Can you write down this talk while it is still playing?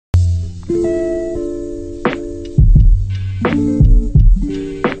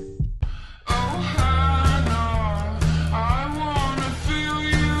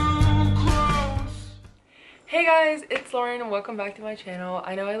welcome back to my channel.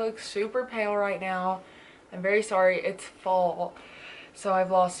 I know I look super pale right now. I'm very sorry. It's fall, so I've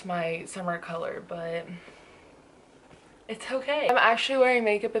lost my summer color, but it's okay. I'm actually wearing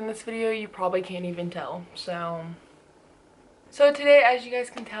makeup in this video. You probably can't even tell. So today, as you guys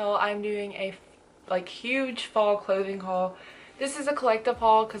can tell, I'm doing a huge fall clothing haul. This is a collective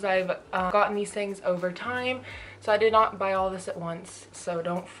haul because I've gotten these things over time, so I did not buy all this at once, so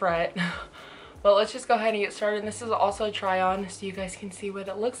don't fret. But let's just go ahead and get started. And this is also a try on so you guys can see what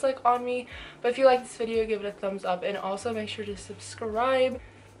it looks like on me. But if you like this video, give it a thumbs up and also make sure to subscribe.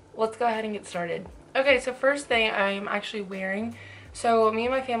 Let's go ahead and get started. Okay, so first thing I'm actually wearing, so me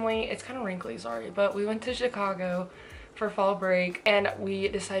and my family, it's kind of wrinkly, sorry, but we went to Chicago for fall break and we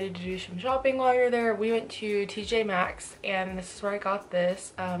decided to do some shopping while we were there. We went to TJ Maxx and this is where I got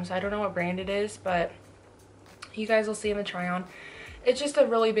this. So I don't know what brand it is, but you guys will see in the try on. It's just a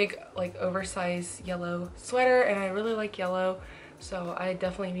really big, oversized yellow sweater, and I really like yellow, so I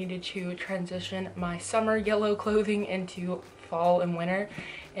definitely needed to transition my summer yellow clothing into fall and winter,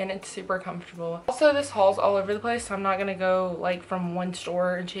 and it's super comfortable. Also, this haul's all over the place, so I'm not gonna go from one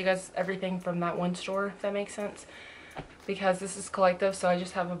store and show you guys everything from that one store, if that makes sense, because this is collective, so I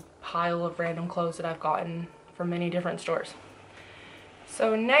just have a pile of random clothes that I've gotten from many different stores.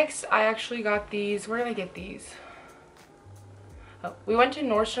 So next, I actually got these. Where did I get these? Oh, we went to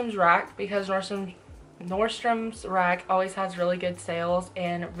Nordstrom's Rack because Nordstrom's Rack always has really good sales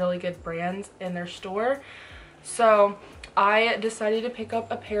and really good brands in their store. So I decided to pick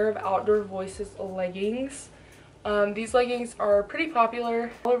up a pair of Outdoor Voices leggings. These leggings are pretty popular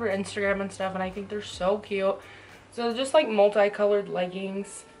all over Instagram and stuff, and I think they're so cute. So they're just multicolored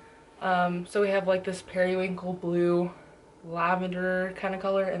leggings. So we have this periwinkle blue, lavender kind of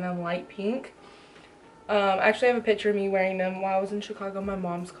color, and then light pink. I actually have a picture of me wearing them while I was in Chicago. My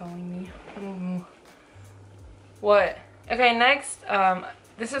mom's calling me. I don't know. What? Okay, next,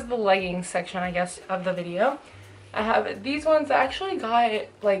 this is the leggings section, I guess, of the video. I have these ones. I actually got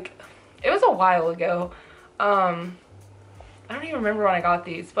it, it was a while ago. I don't even remember when I got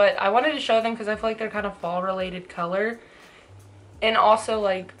these, but I wanted to show them because I feel like they're kind of fall-related color. And also,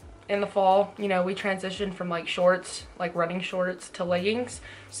 in the fall, you know, we transitioned from, shorts, running shorts to leggings.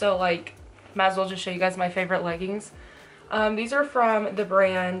 So, might as well just show you guys my favorite leggings. These are from the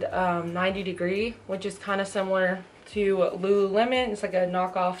brand 90 Degree, which is kind of similar to Lululemon. It's like a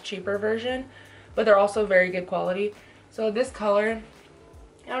knockoff, cheaper version, but they're also very good quality. So this color,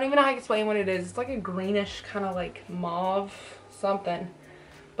 I don't even know how to explain what it is. It's like a greenish kind of mauve something,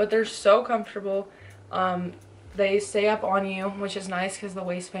 but they're so comfortable. They stay up on you, which is nice because the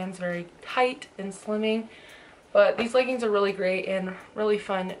waistband's very tight and slimming. But these leggings are really great and really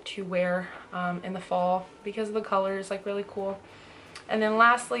fun to wear in the fall because the color is really cool. And then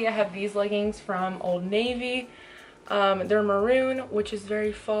lastly, I have these leggings from Old Navy. They're maroon, which is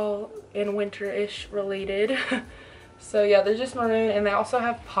very fall and winter-ish related. So yeah, they're just maroon, and they also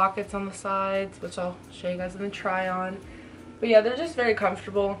have pockets on the sides, which I'll show you guys in the try on. But yeah, they're just very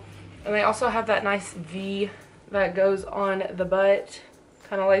comfortable. And they also have that nice V that goes on the butt,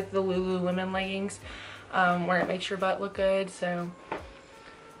 kind of like the Lululemon leggings. Where it makes your butt look good. So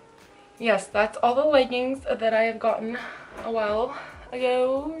yes, that's all the leggings that I have gotten a while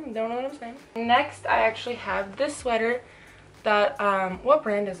ago. Don't know what I'm saying. Next, I actually have this sweater that what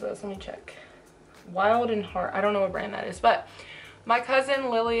brand is this? Let me check. Wild and Heart. I don't know what brand that is, but my cousin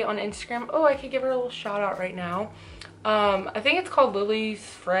Lily on Instagram, oh, I could give her a little shout out right now. I think it's called Lily's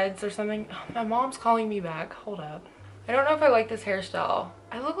Freds or something. Oh, my mom's calling me back. Hold up. I don't know if I like this hairstyle.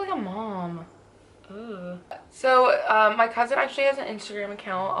 I look like a mom. Ugh. So my cousin actually has an Instagram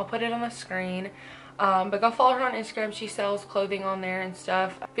account. I'll put it on the screen, but go follow her on Instagram. She sells clothing on there and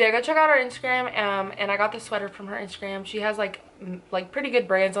stuff. But yeah, go check out her Instagram. And I got this sweater from her Instagram. She has pretty good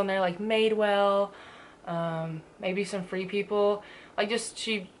brands on there, like Madewell, maybe some Free People.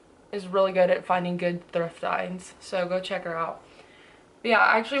 She is really good at finding good thrift finds, so go check her out. But yeah,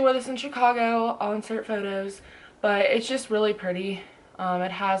 I actually wore this in Chicago. I'll insert photos, but it's just really pretty.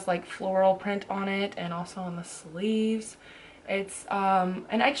 It has floral print on it and also on the sleeves. It's an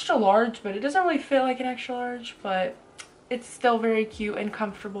extra large, but it doesn't really fit like an extra large, but it's still very cute and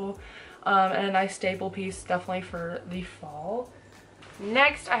comfortable, and a nice staple piece definitely for the fall.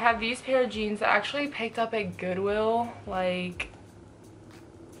 Next, I have these pair of jeans that I actually picked up at Goodwill. I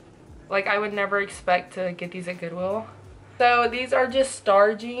would never expect to get these at Goodwill. So these are just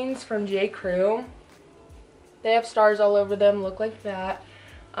star jeans from J. Crew. They have stars all over them, look like that.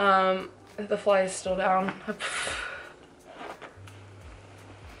 The fly is still down.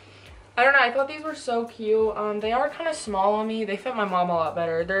 I don't know, I thought these were so cute. They are kind of small on me. They fit my mom a lot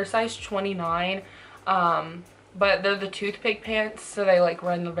better. They're size 29. but they're the toothpick pants, so they like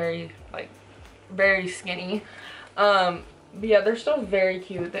run the very skinny. But yeah, they're still very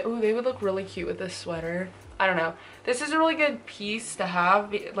cute. They would look really cute with this sweater. I don't know. This is a really good piece to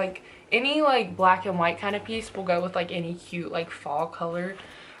have. Like any like black and white kind of piece will go with like any cute like fall color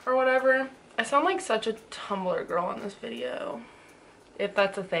or whatever. I sound like such a Tumblr girl in this video, if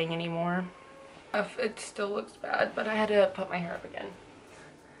that's a thing anymore. It still looks bad, but I had to put my hair up again.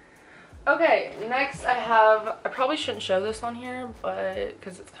 Okay, next I probably shouldn't show this on here, but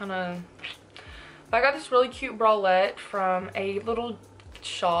because it's kind of, I got this really cute bralette from a little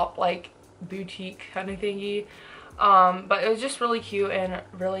shop, like boutique kind of thingy. But it was just really cute and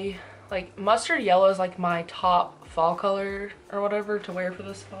really like mustard yellow is like my top fall color or whatever to wear for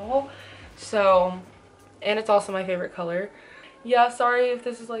this fall. So, and it's also my favorite color. Yeah, sorry if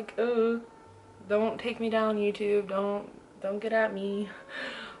this is like, don't take me down, YouTube. Don't get at me.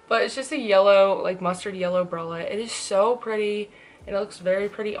 But it's just a yellow, like mustard yellow bralette. It is so pretty and it looks very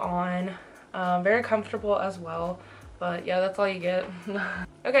pretty on. Very comfortable as well. But yeah, that's all you get.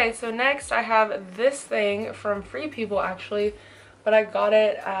 Okay, so next I have this thing from Free People actually, but I got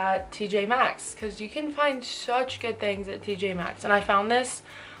it at TJ Maxx because you can find such good things at TJ Maxx. And I found this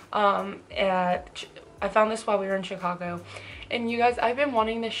while we were in Chicago. And you guys, I've been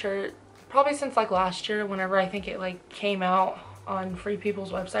wanting this shirt probably since like last year, whenever I think it like came out on Free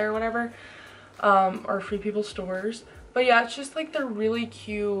People's website or whatever, or Free People stores. But yeah, it's just like they're really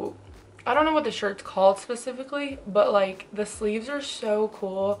cute. I don't know what the shirt's called specifically, but like the sleeves are so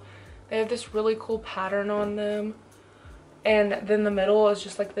cool. They have this really cool pattern on them, and then the middle is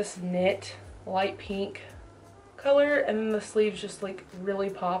just like this knit light pink color, and then the sleeves just like really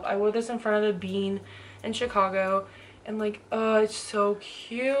pop. I wore this in front of the Bean in Chicago, and like, oh, it's so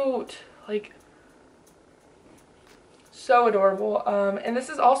cute, like so adorable. And this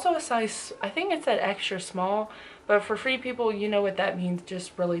is also a size, I think it's an extra small, but for Free People, you know what that means,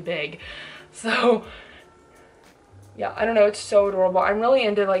 just really big. So yeah, I don't know, it's so adorable. I'm really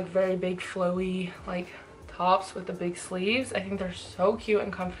into like very big flowy like tops with the big sleeves. I think they're so cute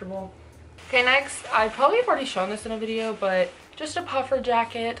and comfortable. Okay, next, I probably have already shown this in a video, but just a puffer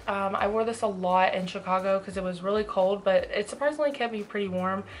jacket. I wore this a lot in Chicago because it was really cold, but it surprisingly kept me pretty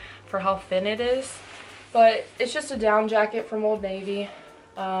warm for how thin it is. But it's just a down jacket from Old Navy.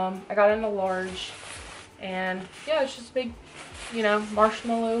 I got it in a large, and yeah, it's just a big, you know,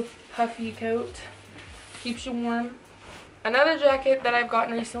 marshmallow puffy coat. Keeps you warm. Another jacket that I've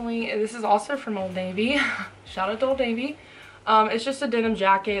gotten recently, this is also from Old Navy. Shout out to Old Navy. It's just a denim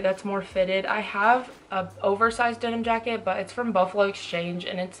jacket that's more fitted. I have a oversized denim jacket, but it's from Buffalo Exchange,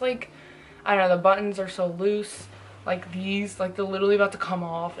 and it's like, I don't know, the buttons are so loose, like these, like they're literally about to come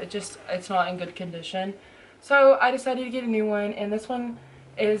off. It's not in good condition. So I decided to get a new one, and this one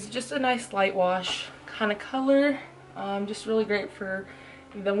is just a nice light wash kind of color. Just really great for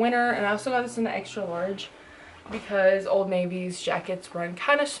the winter. And I also got this in the extra large because Old Navy's jackets run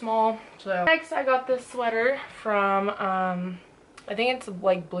kind of small. So next I got this sweater from I think it's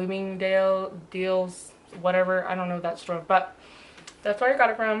like Bloomingdale Deals, whatever, I don't know that store, but that's where I got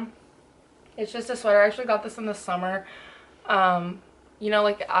it from. It's just a sweater. I actually got this in the summer. You know,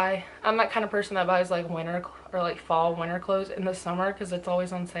 like I'm that kind of person that buys like winter or like fall winter clothes in the summer because it's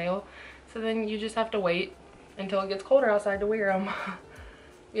always on sale. So then you just have to wait until it gets colder outside to wear them.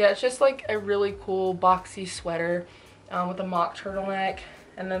 Yeah, it's just like a really cool boxy sweater with a mock turtleneck,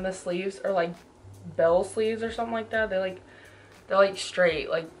 and then the sleeves are like bell sleeves or something like that. They're like straight,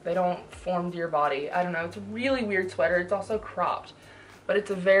 like they don't form to your body. I don't know, it's a really weird sweater. It's also cropped, but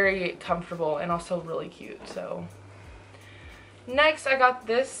it's a very comfortable and also really cute. So next I got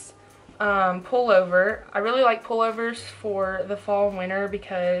this pullover. I really like pullovers for the fall and winter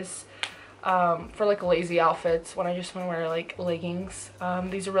because for like lazy outfits, when I just want to wear like leggings,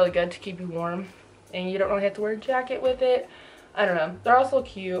 these are really good to keep you warm, and you don't really have to wear a jacket with it. I don't know, they're also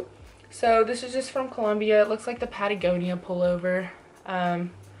cute. So this is just from Columbia. It looks like the Patagonia pullover. Yeah,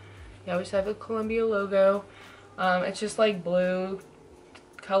 we just have a Columbia logo. It's just like blue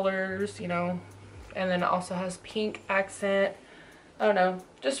colors, you know, and then it also has pink accent. I don't know,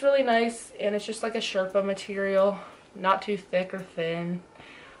 just really nice, and it's just like a Sherpa material, not too thick or thin,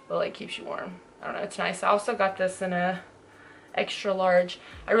 but like keeps you warm. I don't know, it's nice. I also got this in a extra large.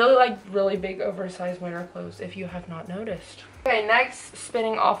 I really like really big oversized winter clothes, if you have not noticed. Okay, next,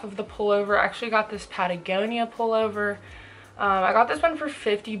 spinning off of the pullover, I actually got this Patagonia pullover. I got this one for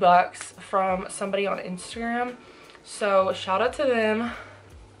 50 bucks from somebody on Instagram, so shout out to them.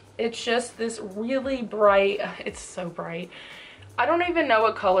 It's just this really bright, it's so bright. I don't even know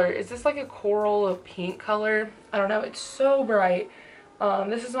what color. Is this like a coral or pink color? I don't know, it's so bright.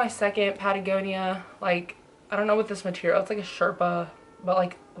 This is my second Patagonia like I don't know what this material, it's like a Sherpa, but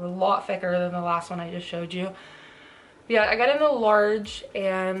like a lot thicker than the last one I just showed you. Yeah, I got in a large,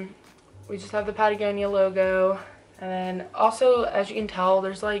 and we just have the Patagonia logo. And then also, as you can tell,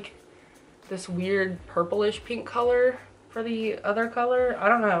 there's like this weird purplish pink color for the other color. I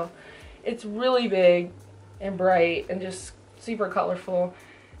don't know. It's really big and bright and just super colorful.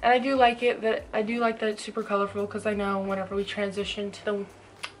 And I do like it that it's super colorful, because I know whenever we transition to the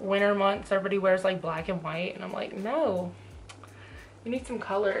winter months, everybody wears like black and white, and I'm like, no, you need some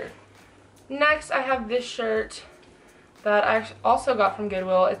color. Next, I have this shirt that I also got from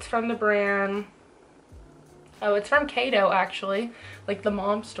Goodwill. It's from the brand, oh, it's from Kato actually, like the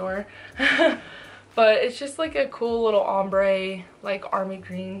mom store. But it's just like a cool little ombre, like army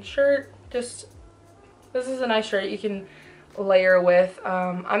green shirt. Just, this is a nice shirt you can layer with.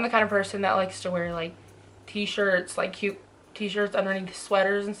 I'm the kind of person that likes to wear like t-shirts, like cute t-shirts underneath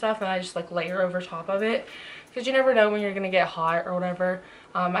sweaters and stuff, and I just like layer over top of it, because you never know when you're gonna get hot or whatever.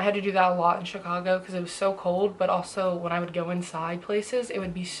 I had to do that a lot in Chicago because it was so cold, but also when I would go inside places, it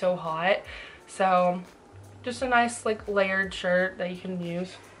would be so hot. So just a nice like layered shirt that you can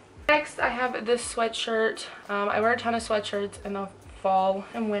use. Next, I have this sweatshirt. I wear a ton of sweatshirts in the fall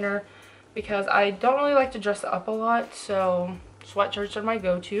and winter because I don't really like to dress up a lot, so sweatshirts are my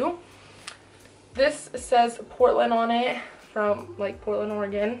go-to. This says Portland on it, from like Portland,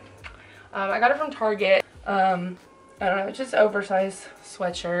 Oregon. I got it from Target. I don't know, it's just oversized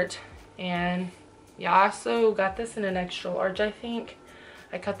sweatshirt. And yeah, I also got this in an extra large, I think.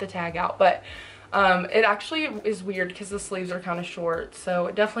 I cut the tag out, but it actually is weird because the sleeves are kind of short,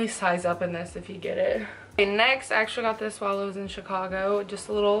 so definitely size up in this if you get it. Okay, next, I actually got this while I was in Chicago, just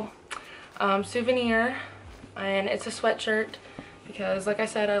a little souvenir, and it's a sweatshirt because, like I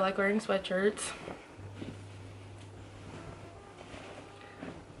said, I like wearing sweatshirts.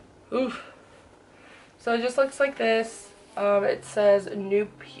 Oof. So it just looks like this. It says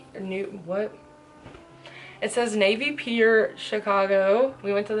It says Navy Pier, Chicago.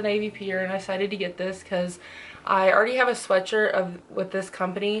 We went to the Navy Pier, and I decided to get this because I already have a sweatshirt with this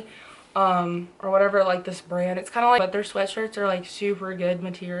company, or whatever, like this brand. It's kind of like, but their sweatshirts are like super good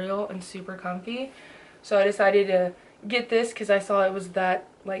material and super comfy. So I decided to get this because I saw it was that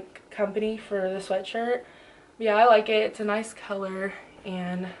like company for the sweatshirt. But yeah, I like it. It's a nice color,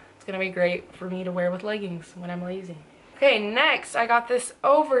 and it's gonna be great for me to wear with leggings when I'm lazy. Okay, next I got this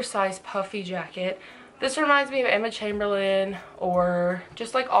oversized puffy jacket. This reminds me of Emma Chamberlain, or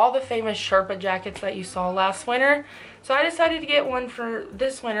just like all the famous Sherpa jackets that you saw last winter. So I decided to get one for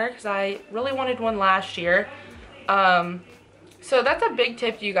this winter because I really wanted one last year. So that's a big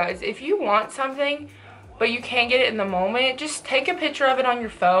tip to you guys. If you want something but you can't get it in the moment, just take a picture of it on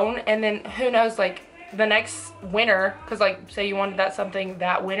your phone, and then who knows, like the next winter, because like say you wanted something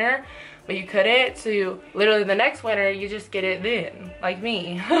that winter but you couldn't, so literally the next winter you just get it then, like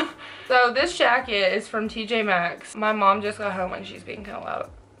me. So this jacket is from TJ Maxx. My mom just got home and she's being kind of loud,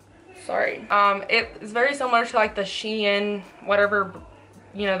 sorry. It's very similar to like the Shein, whatever,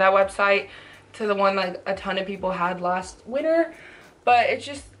 you know, that website, to the one like a ton of people had last winter, but it's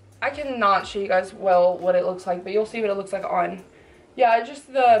just, I cannot show you guys well what it looks like, but you'll see what it looks like on. Yeah, it's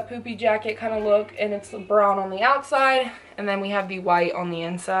just the poopy jacket kind of look, and it's brown on the outside, and then we have the white on the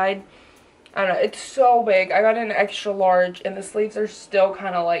inside. I don't know, it's so big. I got an extra large, and the sleeves are still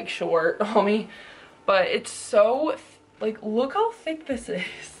kind of like short on me, but it's so, like, look how thick this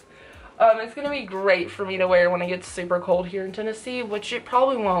is. It's gonna be great for me to wear when it gets super cold here in Tennessee, which it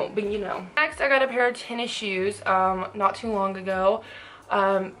probably won't, but you know. Next, I got a pair of tennis shoes not too long ago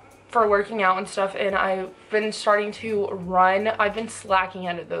for working out and stuff, and I've been starting to run. I've been slacking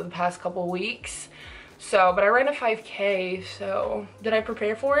at it though the past couple weeks, so, but I ran a 5K, so did I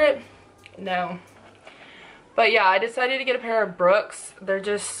prepare for it? No. But yeah, I decided to get a pair of Brooks. They're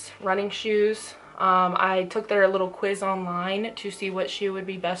just running shoes. I took their little quiz online to see what shoe would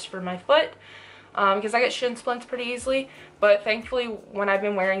be best for my foot, because I get shin splints pretty easily, but thankfully when I've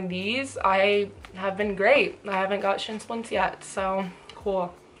been wearing these, I have been great. I haven't got shin splints yet, so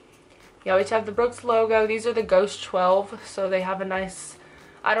cool. Yeah, we have the Brooks logo. These are the Ghost 12, so they have a nice,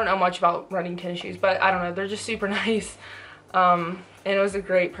 I don't know much about running tennis shoes, but I don't know, they're just super nice. And it was a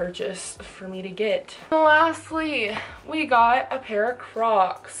great purchase for me to get. And lastly, we got a pair of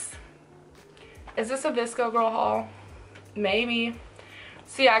Crocs. Is this a Visco Girl haul? Maybe.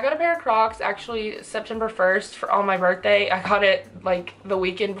 So yeah, I got a pair of Crocs actually September 1st on my birthday. I got it like the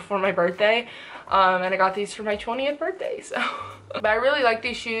weekend before my birthday. And I got these for my 20th birthday, so. But I really like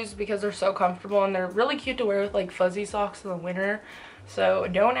these shoes because they're so comfortable, and they're really cute to wear with like fuzzy socks in the winter. So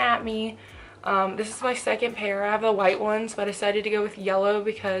don't at me. This is my second pair. I have the white ones, but I decided to go with yellow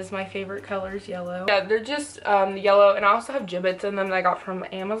because my favorite color is yellow. Yeah, they're just yellow, and I also have gibbets in them that I got from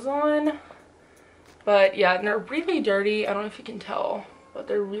Amazon. But yeah, and they're really dirty. I don't know if you can tell, but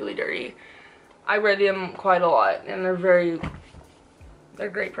they're really dirty. I wear them quite a lot, and they're a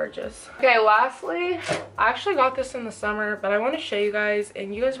great purchase. Okay, lastly, I actually got this in the summer, but I want to show you guys,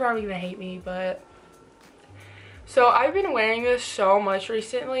 and you guys are probably gonna hate me, but so I've been wearing this so much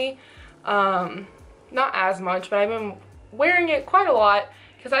recently. Not as much, but I've been wearing it quite a lot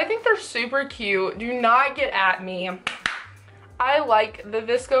because I think they're super cute. Do not get at me. I like the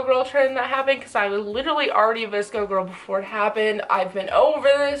Visco girl trend that happened because I was literally already a Visco girl before it happened. I've been over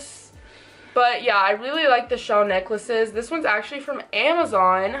this. But yeah, I really like the shell necklaces. This one's actually from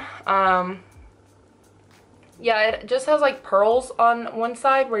Amazon. Yeah, it just has like pearls on one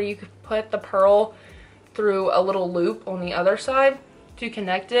side where you could put the pearl through a little loop on the other side to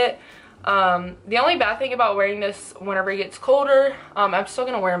connect it. The only bad thing about wearing this whenever it gets colder, I'm still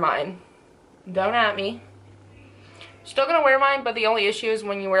gonna wear mine. Don't at me. Still gonna wear mine, but the only issue is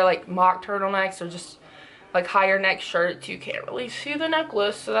when you wear like mock turtlenecks or just like higher neck shirts, you can't really see the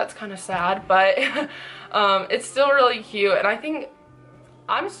necklace, so that's kind of sad. But it's still really cute, and I think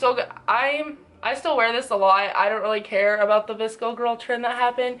I still wear this a lot. I don't really care about the Visco girl trend that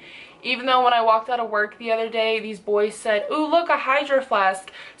happened. Even though when I walked out of work the other day, these boys said, "Ooh, look, a Hydro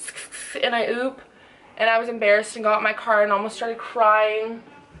Flask." And I and I was embarrassed and got in my car and almost started crying.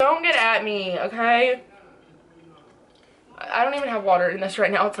 Don't get at me, okay? I don't even have water in this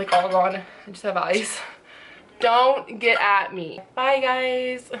right now. It's like all gone. I just have ice. Don't get at me. Bye,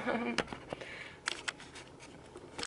 guys.